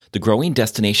The Growing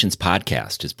Destinations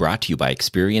podcast is brought to you by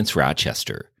Experience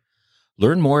Rochester.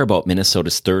 Learn more about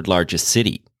Minnesota's third largest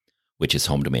city, which is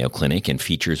home to Mayo Clinic and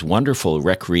features wonderful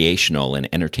recreational and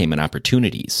entertainment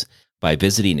opportunities by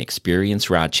visiting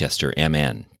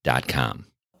experiencerochestermn.com.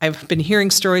 I've been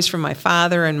hearing stories from my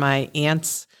father and my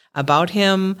aunts about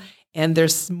him, and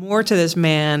there's more to this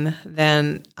man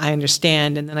than I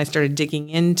understand. And then I started digging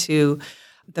into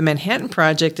the Manhattan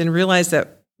Project and realized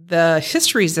that the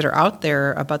histories that are out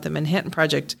there about the Manhattan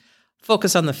Project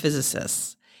focus on the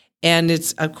physicists. And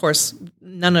it's, of course,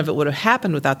 none of it would have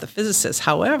happened without the physicists.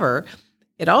 However,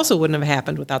 it also wouldn't have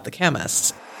happened without the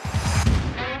chemists.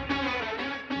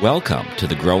 Welcome to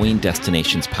the Growing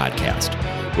Destinations podcast,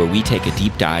 where we take a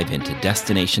deep dive into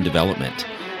destination development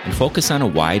and focus on a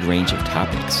wide range of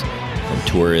topics, from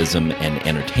tourism and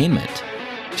entertainment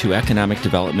to economic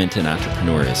development and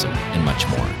entrepreneurism, and much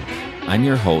more. I'm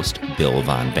your host, Bill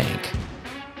Von Bank.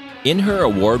 In her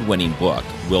award-winning book,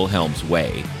 Wilhelm's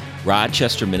Way,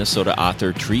 Rochester, Minnesota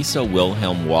author Teresa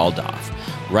Wilhelm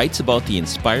Waldof writes about the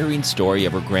inspiring story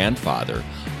of her grandfather,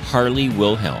 Harley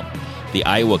Wilhelm, the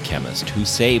Iowa chemist who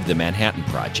saved the Manhattan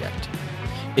Project.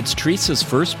 It's Teresa's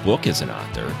first book as an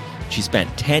author. She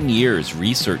spent 10 years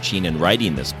researching and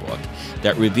writing this book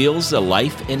that reveals the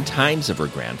life and times of her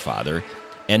grandfather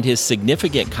and his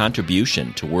significant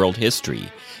contribution to world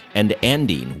history and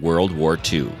ending World War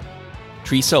II.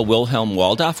 Teresa Wilhelm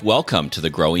Waldof, welcome to the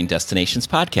Growing Destinations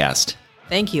podcast.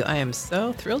 Thank you. I am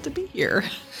so thrilled to be here.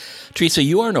 Teresa,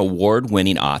 you are an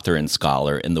award-winning author and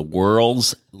scholar and the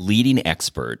world's leading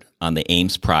expert on the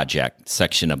Ames Project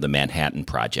section of the Manhattan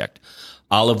Project,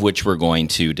 all of which we're going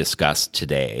to discuss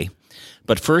today.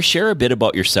 But first, share a bit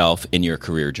about yourself and your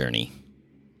career journey.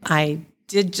 I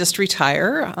did just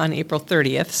retire on April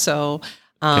 30th, so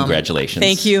congratulations.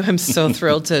 Thank you. I'm so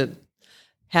thrilled to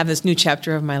have this new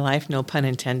chapter of my life, no pun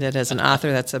intended. As an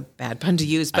author, that's a bad pun to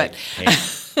use, but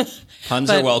puns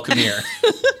are welcome here.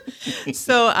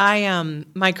 So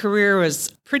my career was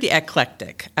pretty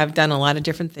eclectic. I've done a lot of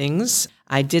different things.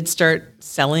 I did start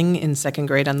selling in second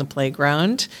grade on the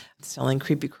playground, selling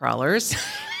creepy crawlers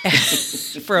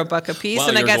for $1 a piece. Well,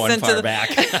 and I got going sent far to back.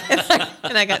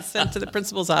 and I got sent to the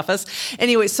principal's office.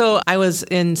 Anyway, so I was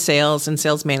in sales and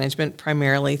sales management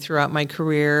primarily throughout my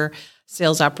career,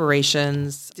 sales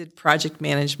operations, did project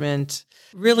management.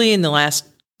 Really in the last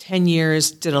 10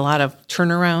 years, did a lot of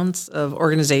turnarounds of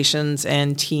organizations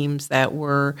and teams that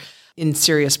were in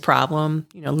serious problem,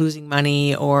 losing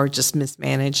money or just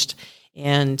mismanaged,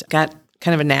 and got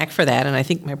kind of a knack for that. And I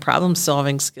think my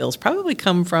problem-solving skills probably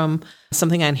come from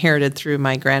something I inherited through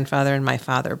my grandfather and my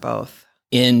father both.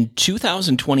 In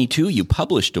 2022, you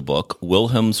published a book,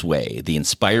 Wilhelm's Way, the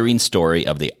inspiring story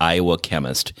of the Iowa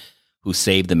chemist who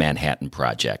saved the Manhattan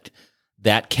Project.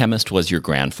 That chemist was your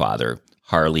grandfather,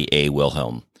 Harley A.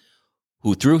 Wilhelm,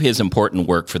 who through his important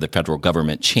work for the federal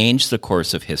government changed the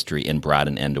course of history and brought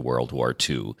an end to World War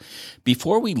II.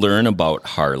 Before we learn about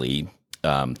Harley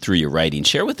through your writing,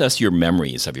 share with us your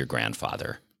memories of your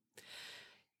grandfather.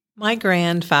 My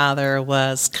grandfather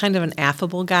was kind of an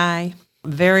affable guy,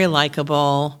 very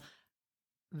likable,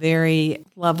 very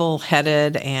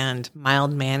level-headed and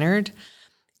mild-mannered.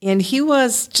 And he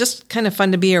was just kind of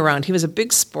fun to be around. He was a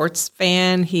big sports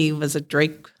fan. He was a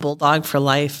Drake Bulldog for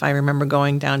life. I remember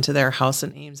going down to their house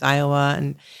in Ames, Iowa,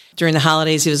 and during the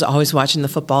holidays, he was always watching the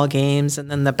football games and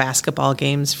then the basketball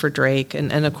games for Drake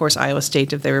and of course, Iowa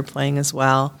State if they were playing as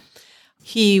well.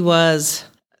 He was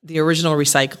the original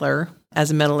recycler. As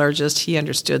a metallurgist, he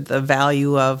understood the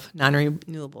value of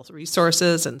non-renewable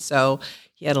resources, and so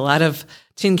he had a lot of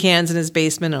tin cans in his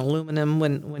basement and aluminum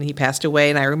when he passed away.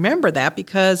 And I remember that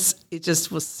because it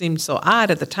just seemed so odd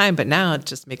at the time, but now it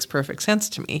just makes perfect sense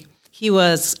to me. He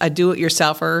was a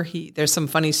do-it-yourselfer. There's some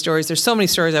funny stories. There's so many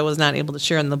stories I was not able to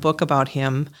share in the book about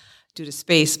him due to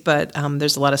space, but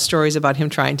there's a lot of stories about him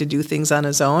trying to do things on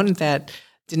his own that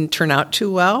didn't turn out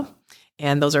too well.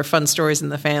 And those are fun stories in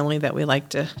the family that we like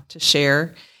to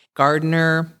share.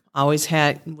 Gardener,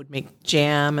 would make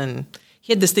jam, and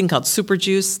he had this thing called super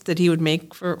juice that he would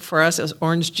make for us. It was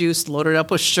orange juice loaded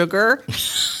up with sugar.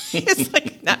 It's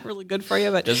like not really good for you,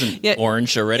 but doesn't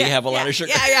orange already have a lot of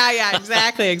sugar? Yeah,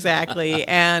 exactly.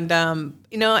 And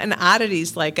and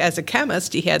oddities, like as a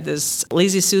chemist, he had this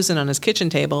Lazy Susan on his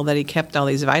kitchen table that he kept all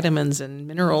these vitamins and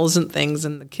minerals and things,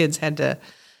 and the kids had to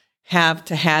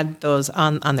had those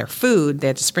on their food. They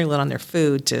had to sprinkle it on their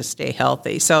food to stay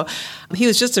healthy. So he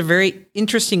was just a very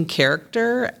interesting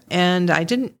character, and I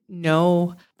didn't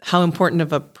know how important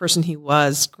of a person he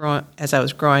was as I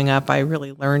was growing up. I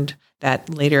really learned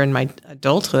that later in my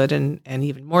adulthood, and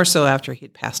even more so after he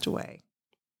had passed away.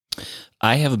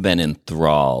 I have been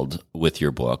enthralled with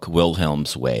your book,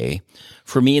 Wilhelm's Way.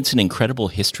 For me, it's an incredible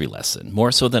history lesson,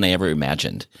 more so than I ever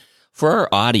imagined. For our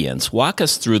audience, walk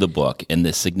us through the book and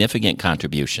the significant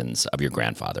contributions of your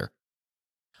grandfather.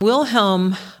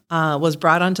 Wilhelm was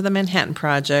brought onto the Manhattan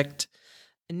Project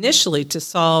initially to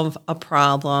solve a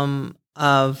problem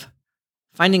of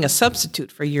finding a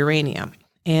substitute for uranium.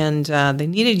 And they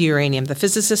needed uranium. The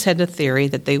physicists had a theory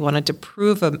that they wanted to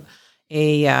prove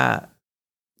a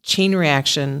chain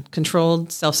reaction,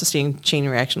 controlled self-sustaining chain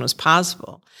reaction was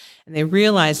possible. And they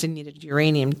realized they needed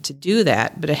uranium to do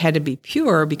that, but it had to be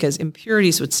pure because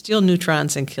impurities would steal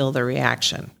neutrons and kill the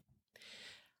reaction.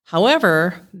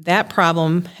 However, that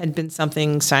problem had been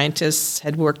something scientists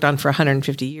had worked on for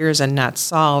 150 years and not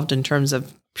solved in terms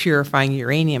of purifying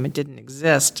uranium. It didn't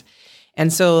exist.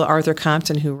 And so Arthur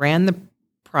Compton, who ran the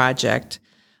project,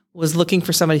 was looking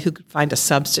for somebody who could find a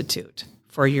substitute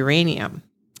for uranium.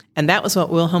 And that was what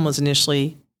Wilhelm was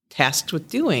initially tasked with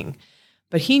doing.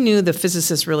 But he knew the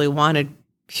physicists really wanted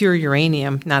pure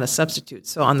uranium, not a substitute.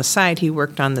 So on the side, he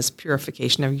worked on this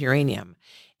purification of uranium.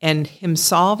 And him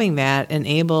solving that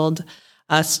enabled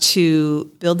us to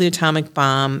build the atomic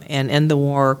bomb and end the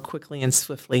war quickly and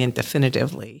swiftly and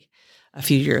definitively a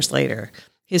few years later.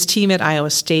 His team at Iowa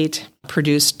State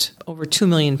produced over 2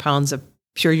 million pounds of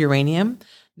pure uranium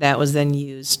that was then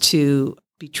used to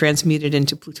be transmuted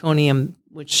into plutonium,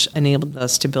 which enabled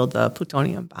us to build the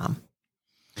plutonium bomb.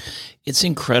 It's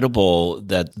incredible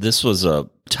that this was a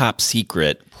top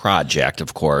secret project,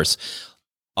 of course,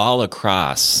 all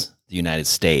across the United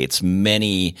States.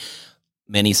 Many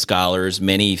scholars,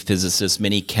 many physicists,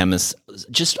 many chemists,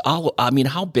 just all, I mean,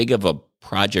 how big of a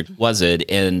project was it?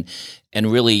 And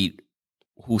really,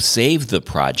 who saved the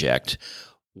project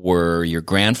were your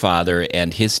grandfather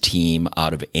and his team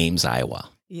out of Ames, Iowa.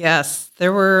 Yes,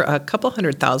 there were a couple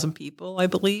 100,000 people, I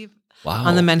believe,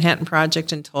 on the Manhattan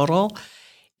Project in total.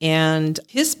 And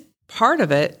his part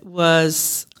of it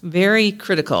was very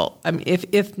critical. I mean,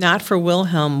 if not for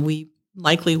Wilhelm, we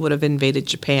likely would have invaded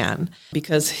Japan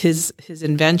because his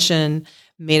invention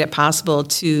made it possible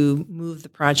to move the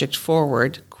project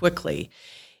forward quickly.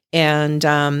 And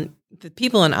the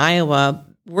people in Iowa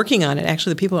working on it,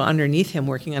 actually the people underneath him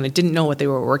working on it, didn't know what they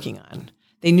were working on.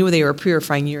 They knew they were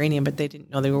purifying uranium, but they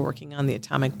didn't know they were working on the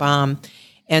atomic bomb.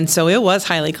 And so it was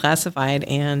highly classified,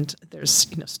 and there's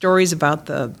stories about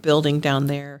the building down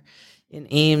there in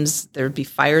Ames. There would be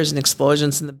fires and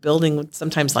explosions, and the building would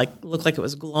sometimes look like it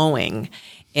was glowing,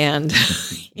 and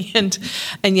and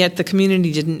yet the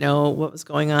community didn't know what was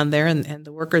going on there, and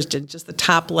the workers didn't. Just the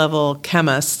top level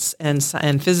chemists and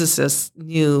physicists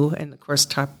knew, and of course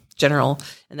top general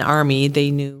in the Army, they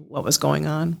knew what was going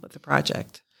on with the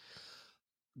project.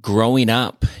 Growing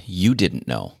up, you didn't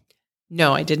know.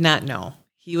 No, I did not know.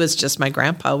 He was just my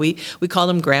grandpa. We called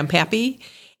him Grandpappy.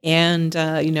 And,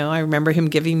 I remember him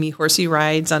giving me horsey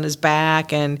rides on his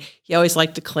back. And he always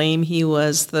liked to claim he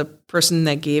was the person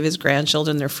that gave his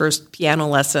grandchildren their first piano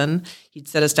lesson. He'd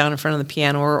set us down in front of the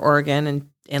piano or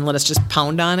organ and let us just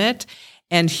pound on it.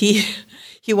 And he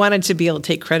wanted to be able to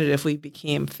take credit if we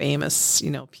became famous,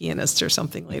 pianists or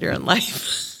something later in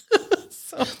life.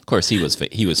 Of course, he was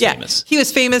famous. He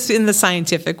was famous in the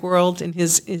scientific world. In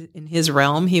his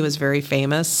realm, he was very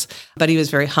famous, but he was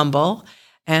very humble.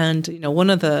 And one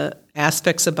of the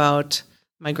aspects about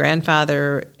my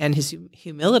grandfather and his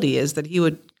humility is that he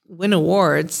would win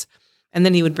awards, and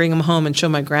then he would bring them home and show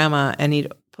my grandma, and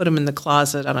he'd put them in the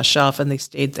closet on a shelf, and they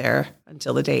stayed there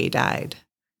until the day he died.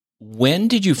 When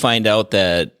did you find out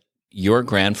that your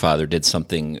grandfather did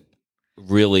something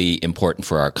really important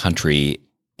for our country?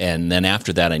 And then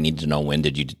after that, I need to know, when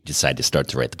did you decide to start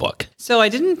to write the book? So I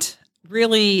didn't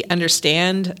really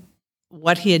understand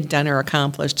what he had done or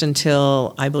accomplished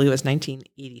until I believe it was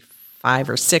 1985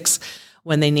 or 6,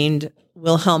 when they named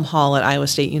Wilhelm Hall at Iowa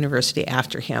State University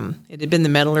after him. It had been the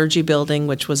Metallurgy Building,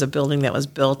 which was a building that was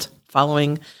built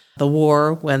following the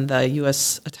war when the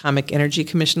U.S. Atomic Energy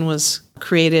Commission was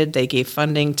created. They gave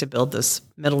funding to build this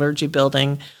Metallurgy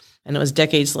Building. And it was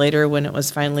decades later when it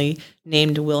was finally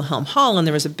named Wilhelm Hall, and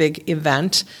there was a big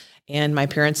event. And my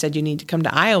parents said, "You need to come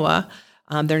to Iowa.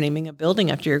 They're naming a building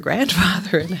after your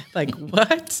grandfather." And I'm like,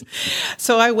 what?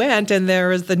 So I went, and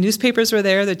the newspapers were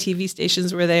there, the TV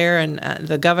stations were there, and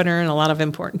the governor and a lot of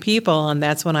important people. And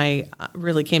that's when I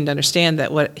really came to understand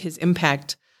that what his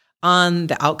impact on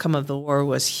the outcome of the war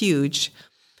was huge.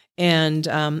 And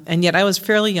yet I was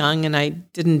fairly young, and I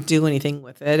didn't do anything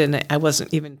with it. And I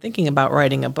wasn't even thinking about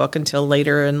writing a book until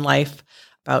later in life,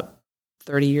 about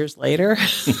 30 years later.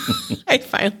 I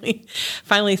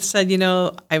finally said,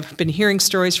 I've been hearing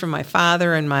stories from my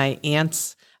father and my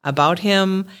aunts about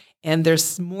him, And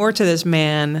there's more to this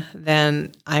man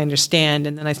than I understand.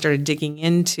 And then I started digging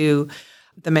into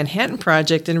the Manhattan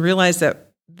Project and realized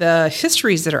that the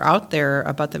histories that are out there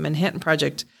about the Manhattan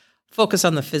Project focus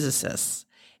on the physicists.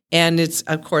 And it's,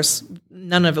 of course,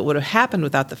 none of it would have happened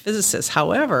without the physicists.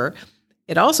 However,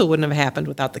 it also wouldn't have happened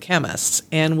without the chemists.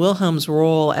 And Wilhelm's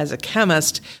role as a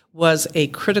chemist was a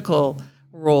critical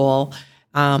role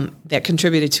that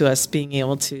contributed to us being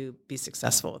able to be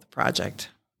successful with the project.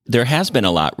 There has been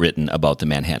a lot written about the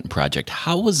Manhattan Project.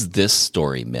 How was this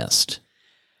story missed?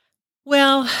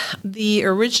 Well, the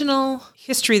original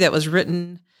history that was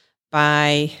written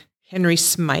by Henry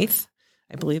Smythe,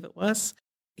 I believe it was,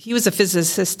 he was a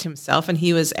physicist himself, and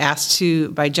he was asked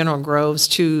by General Groves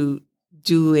to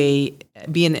be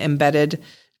an embedded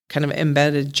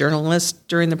journalist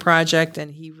during the project,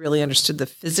 and he really understood the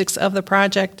physics of the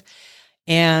project,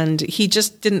 and he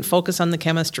just didn't focus on the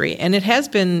chemistry. And it has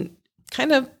been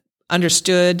kind of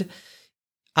understood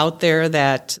out there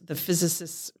that the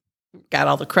physicists got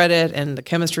all the credit and the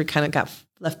chemistry kind of got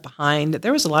left behind.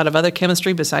 There was a lot of other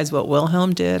chemistry besides what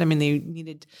Wilhelm did. I mean, they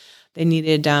needed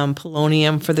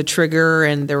polonium for the trigger,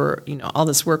 and there were, all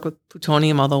this work with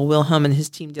plutonium, although Wilhelm and his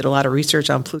team did a lot of research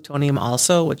on plutonium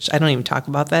also, which I don't even talk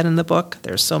about that in the book.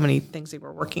 There's so many things they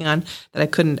were working on that I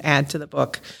couldn't add to the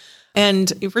book.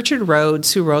 And Richard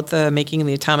Rhodes, who wrote The Making of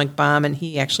the Atomic Bomb, and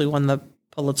he actually won the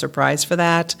Pulitzer Prize for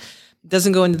that,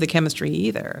 doesn't go into the chemistry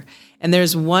either. And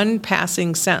there's one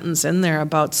passing sentence in there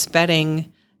about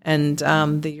Spedding and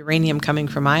the uranium coming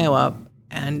from Iowa,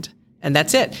 and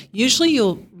that's it. Usually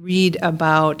you'll read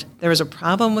about there was a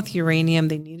problem with uranium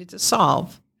they needed to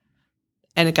solve,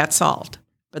 and it got solved.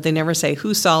 But they never say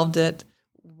who solved it,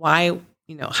 why,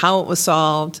 how it was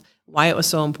solved, why it was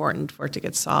so important for it to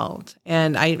get solved.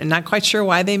 And I'm not quite sure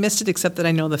why they missed it, except that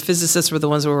I know the physicists were the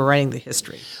ones who were writing the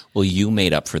history. Well, you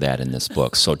made up for that in this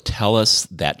book, so tell us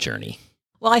that journey.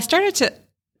 Well, I started to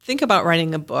think about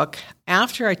writing a book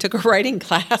after I took a writing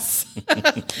class.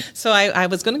 So I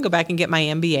was going to go back and get my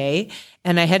MBA,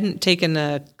 and I hadn't taken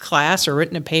a class or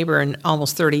written a paper in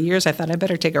almost 30 years. I thought I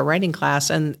better take a writing class,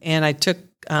 and I took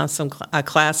a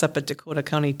class up at Dakota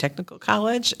County Technical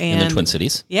College. And, in the Twin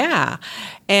Cities? Yeah.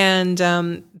 And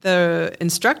the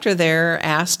instructor there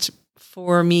asked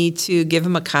for me to give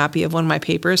him a copy of one of my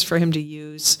papers for him to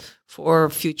use for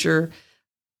future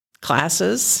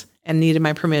classes, and needed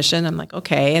my permission. I'm like,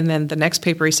 okay. And then the next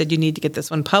paper, he said, you need to get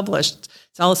this one published.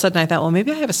 So all of a sudden I thought, well,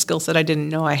 maybe I have a skill set I didn't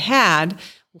know I had.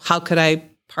 How could I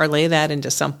parlay that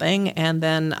into something? And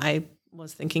then I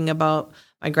was thinking about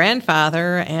my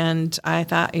grandfather, and I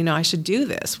thought, I should do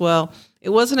this. Well, it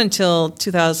wasn't until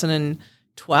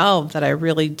 2012 that I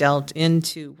really delved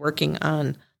into working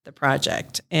on the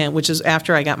project, and which is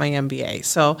after I got my MBA.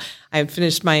 So I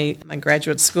finished my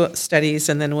graduate school studies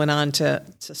and then went on to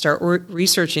start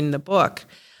researching the book.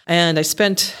 And I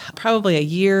spent probably a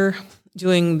year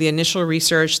doing the initial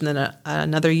research, and then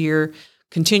another year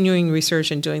continuing research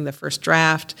and doing the first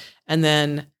draft, and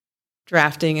then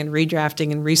drafting and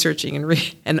redrafting and researching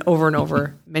and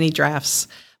over many drafts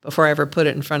before I ever put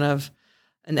it in front of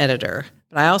an editor.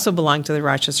 But I also belonged to the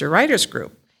Rochester Writers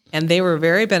Group, and they were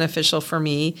very beneficial for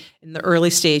me in the early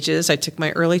stages. I took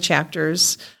my early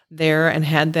chapters there and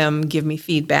had them give me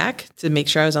feedback to make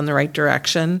sure I was on the right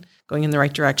direction, going in the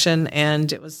right direction.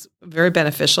 And it was very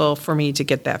beneficial for me to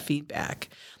get that feedback.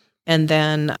 And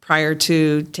then prior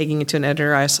to taking it to an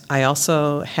editor, I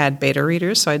also had beta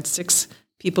readers. So I had 6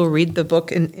 people read the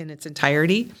book in its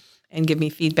entirety and give me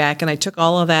feedback. And I took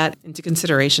all of that into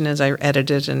consideration as I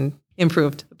edited and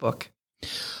improved the book.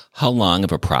 How long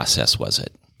of a process was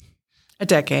it? A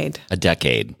decade. A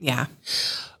decade. Yeah.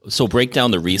 So break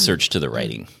down the research to the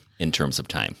writing in terms of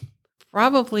time.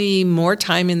 Probably more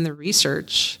time in the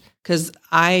research, because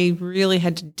I really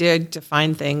had to dig to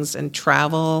find things and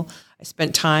travel. I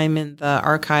spent time in the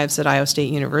archives at Iowa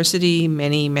State University,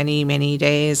 many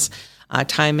days,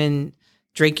 time in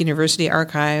Drake University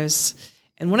archives.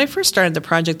 And when I first started the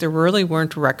project, there really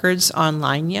weren't records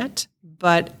online yet.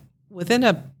 But within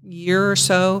a year or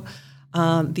so,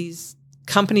 these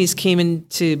companies came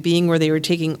into being where they were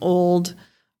taking old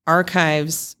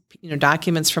archives,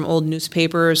 documents from old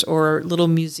newspapers or little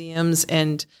museums,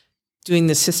 and doing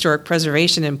this historic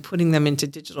preservation and putting them into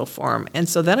digital form. And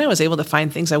so then I was able to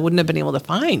find things I wouldn't have been able to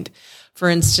find. For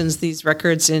instance, these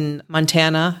records in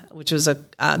Montana, which was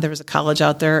there was a college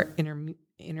out there,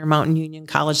 Intermountain Union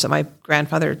College, that my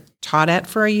grandfather taught at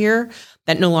for a year,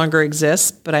 that no longer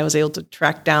exists, but I was able to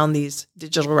track down these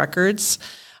digital records.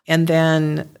 And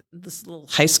then this little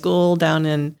high school down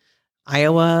in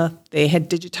Iowa, they had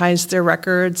digitized their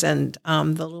records, and the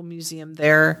little museum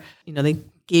there, they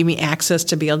gave me access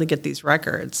to be able to get these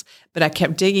records. But I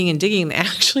kept digging and digging.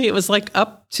 Actually, it was like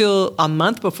up till a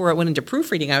month before it went into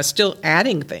proofreading. I was still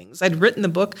adding things. I'd written the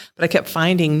book, but I kept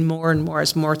finding more and more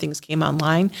as more things came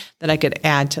online that I could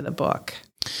add to the book.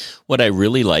 What I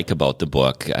really like about the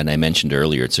book, and I mentioned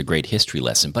earlier, it's a great history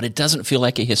lesson, but it doesn't feel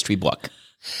like a history book.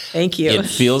 Thank you. It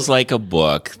feels like a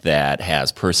book that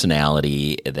has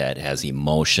personality, that has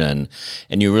emotion,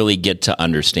 and you really get to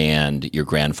understand your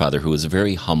grandfather, who was a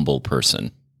very humble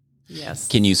person. Yes.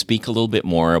 Can you speak a little bit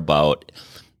more about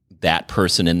that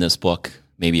person in this book?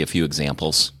 Maybe a few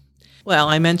examples. Well,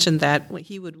 I mentioned that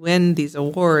he would win these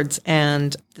awards,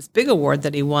 and this big award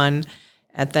that he won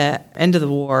at the end of the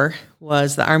war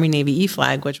was the Army-Navy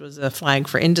E-Flag, which was a flag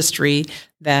for industry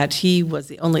that he was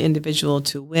the only individual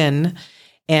to win.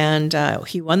 And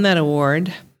he won that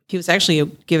award. He was actually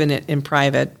given it in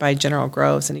private by General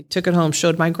Groves, and he took it home,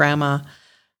 showed my grandma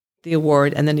the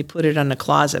award, and then he put it on the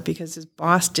closet because his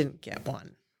boss didn't get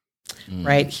one.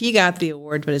 Right? He got the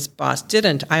award, but his boss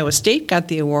didn't. Iowa State got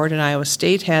the award, and Iowa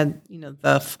State had,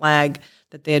 the flag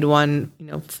that they had won,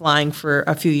 flying for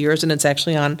a few years, and it's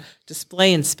actually on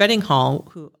display in Spedding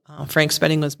Hall. Frank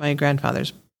Spedding was my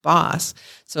grandfather's boss,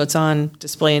 so it's on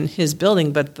display in his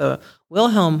building. But the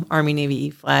Wilhelm Army-Navy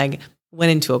E-Flag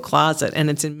went into a closet, and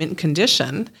it's in mint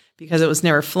condition because it was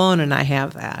never flown, and I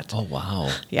have that. Oh,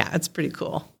 wow. Yeah, it's pretty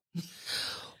cool.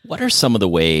 What are some of the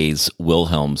ways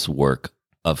Wilhelm's work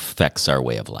affects our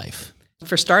way of life?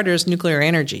 For starters, nuclear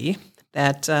energy.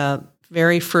 That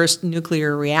very first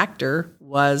nuclear reactor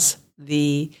was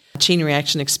the chain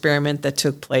reaction experiment that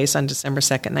took place on December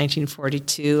 2nd,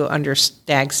 1942, under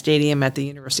Stagg Stadium at the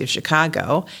University of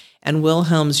Chicago. And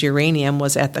Wilhelm's uranium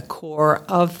was at the core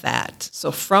of that.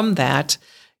 So from that,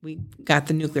 we got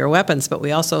the nuclear weapons, but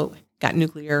we also got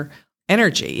nuclear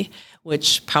energy,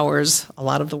 which powers a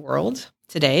lot of the world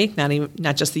today,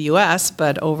 not just the U.S.,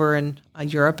 but over in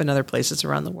Europe and other places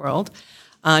around the world.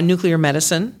 Nuclear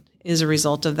medicine is a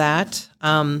result of that.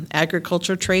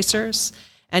 Agriculture tracers,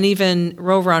 and even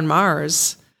rover on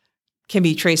Mars can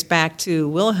be traced back to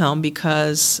Wilhelm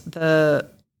because the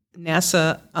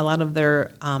NASA, a lot of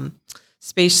their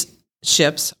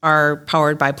spaceships are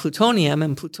powered by plutonium,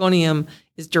 and plutonium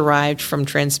is derived from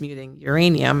transmuting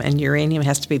uranium, and uranium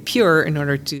has to be pure in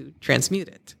order to transmute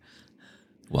it.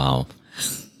 Wow.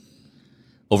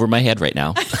 Over my head right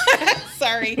now.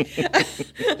 Sorry.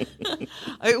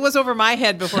 It was over my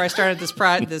head before I started this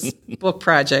book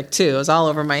project, too. It was all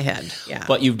over my head. Yeah.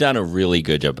 But you've done a really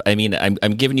good job. I mean, I'm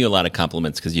giving you a lot of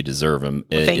compliments because you deserve them.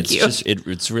 Well, thank you.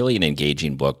 It's really an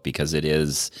engaging book because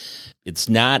it's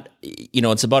not,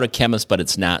 it's about a chemist, but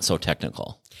it's not so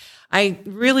technical. I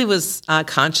really was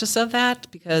conscious of that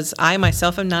because I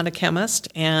myself am not a chemist.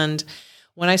 And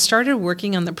when I started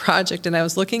working on the project and I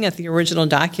was looking at the original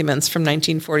documents from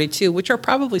 1942, which are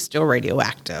probably still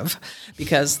radioactive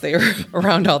because they were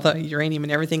around all the uranium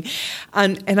and everything,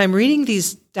 and I'm reading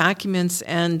these documents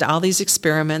and all these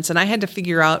experiments, and I had to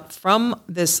figure out from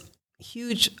this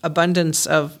huge abundance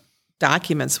of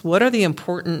documents, what are the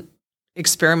important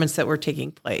experiments that were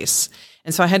taking place?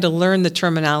 And so I had to learn the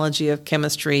terminology of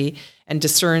chemistry and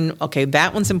discern, okay,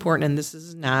 that one's important and this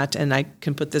is not, and I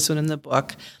can put this one in the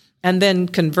book. And then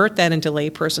convert that into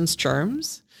layperson's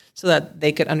terms so that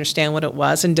they could understand what it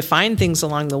was and define things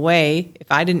along the way.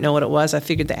 If I didn't know what it was, I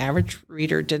figured the average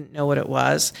reader didn't know what it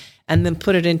was, and then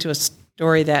put it into a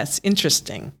story that's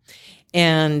interesting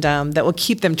and that will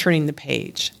keep them turning the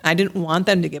page. I didn't want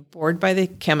them to get bored by the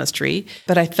chemistry,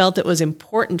 but I felt it was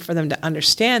important for them to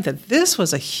understand that this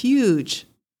was a huge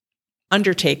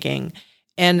undertaking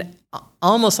and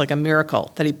almost like a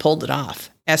miracle that he pulled it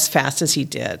off as fast as he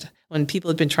did, when people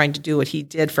had been trying to do what he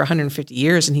did for 150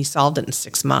 years, and he solved it in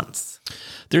 6 months.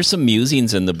 There's some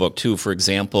musings in the book, too. For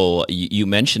example, you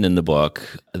mentioned in the book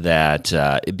that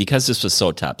because this was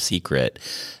so top secret,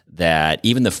 that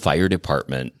even the fire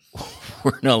department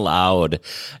weren't allowed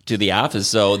to the office,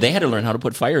 so they had to learn how to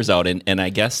put fires out, and I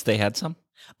guess they had some?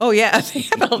 Oh, yeah. They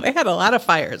had a lot of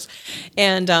fires,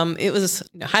 and it was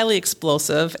highly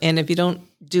explosive, and if you don't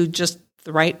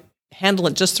handle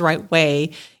it just the right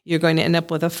way, you're going to end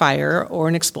up with a fire or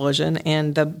an explosion.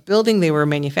 And the building they were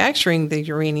manufacturing the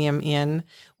uranium in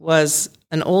was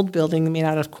an old building made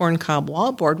out of corncob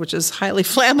wallboard, which is highly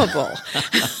flammable.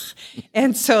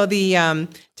 And so the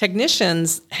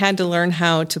technicians had to learn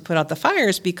how to put out the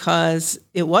fires because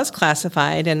it was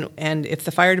classified. And if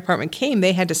the fire department came,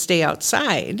 they had to stay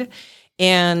outside.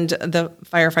 And the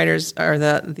firefighters or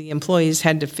the employees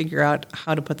had to figure out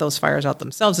how to put those fires out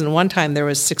themselves. And one time there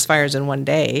was 6 fires in one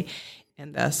day.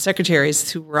 And the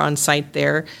secretaries who were on site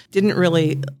there didn't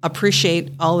really appreciate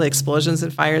all the explosions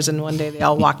and fires in one day. They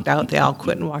all walked out. They all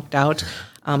quit and walked out.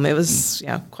 It was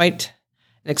quite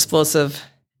an explosive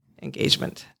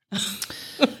engagement.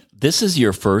 This is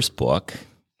your first book,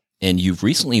 and you've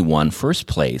recently won first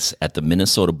place at the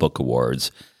Minnesota Book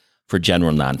Awards for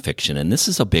general nonfiction, and this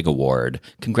is a big award.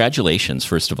 Congratulations,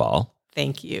 first of all.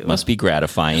 Thank you. Must be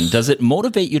gratifying. Does it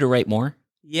motivate you to write more?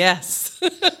 Yes.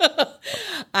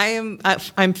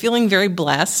 I'm feeling very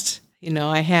blessed.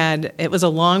 It was a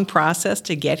long process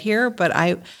to get here, but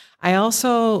I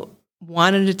also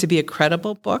wanted it to be a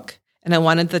credible book, and I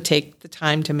wanted to take the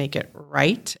time to make it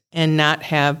right and not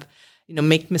have,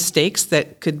 make mistakes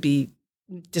that could be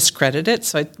discredited.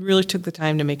 So I really took the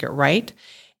time to make it right.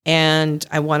 And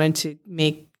I wanted to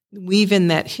weave in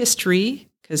that history,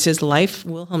 because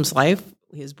Wilhelm's life,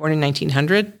 he was born in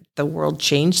 1900. The world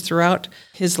changed throughout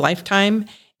his lifetime,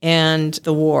 and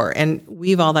the war, and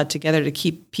weave all that together to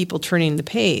keep people turning the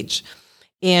page.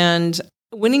 And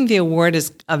winning the award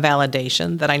is a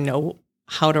validation that I know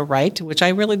how to write, which I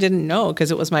really didn't know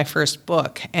because it was my first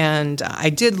book. And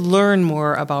I did learn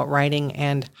more about writing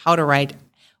and how to write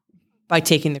by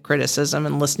taking the criticism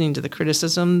and listening to the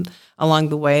criticism along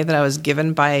the way that I was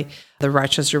given by the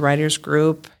Rochester Writers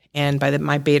Group and by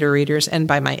my beta readers and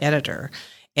by my editor.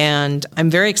 And I'm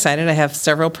very excited. I have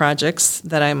several projects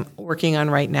that I'm working on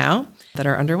right now that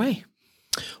are underway.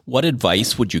 What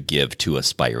advice would you give to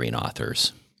aspiring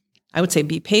authors? I would say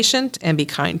be patient and be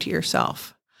kind to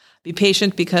yourself. Be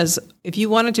patient, because if you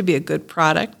want it to be a good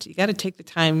product, you got to take the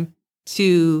time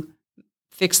to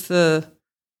fix the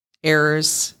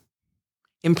errors,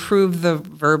 improve the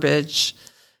verbiage,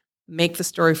 make the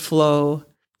story flow.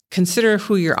 Consider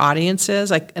who your audience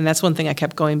is. And that's one thing I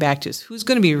kept going back to, is who's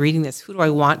going to be reading this? Who do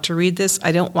I want to read this?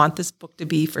 I don't want this book to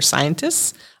be for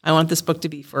scientists. I want this book to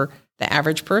be for the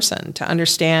average person, to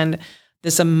understand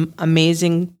this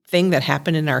amazing thing that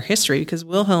happened in our history, because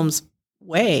Wilhelm's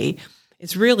way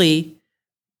is really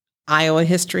Iowa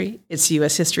history, it's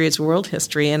U.S. history, it's world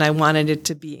history, and I wanted it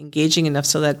to be engaging enough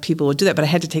so that people would do that, but I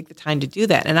had to take the time to do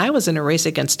that. And I was in a race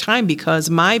against time because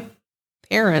my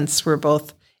parents were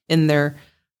both in their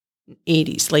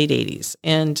 80s, late 80s,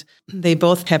 and they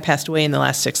both have passed away in the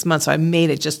last 6 months, so I made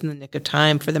it just in the nick of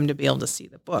time for them to be able to see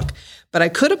the book. But I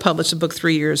could have published a book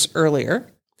 3 years earlier.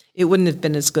 It wouldn't have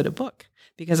been as good a book,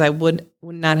 because I would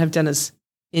not have done as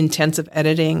intensive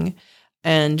editing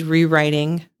and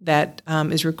rewriting that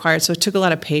is required. So it took a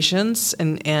lot of patience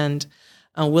and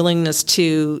a willingness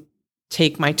to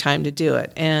take my time to do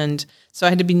it. And so I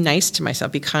had to be nice to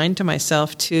myself, be kind to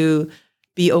myself, to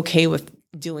be okay with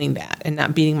doing that and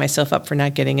not beating myself up for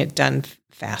not getting it done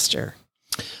faster.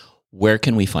 Where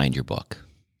can we find your book?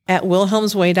 At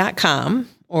wilhelmsway.com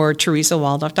or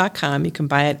teresawaldof.com. You can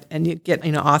buy it, and you get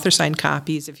author-signed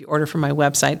copies if you order from my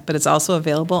website, but it's also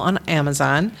available on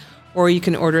Amazon, or you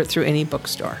can order it through any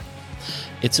bookstore.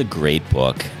 It's a great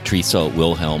book. Teresa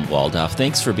Wilhelm Waldof,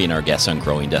 thanks for being our guest on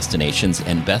Growing Destinations,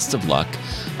 and best of luck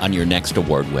on your next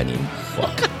award-winning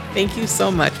book. Thank you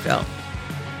so much, Bill.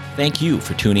 Thank you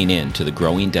for tuning in to the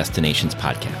Growing Destinations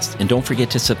podcast, and don't forget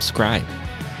to subscribe.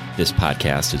 This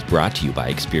podcast is brought to you by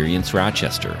Experience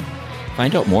Rochester.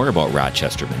 Find out more about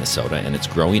Rochester, Minnesota, and its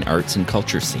growing arts and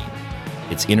culture scene,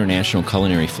 its international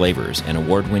culinary flavors, and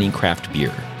award-winning craft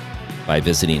beer by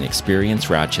visiting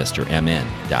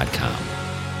experiencerochestermn.com.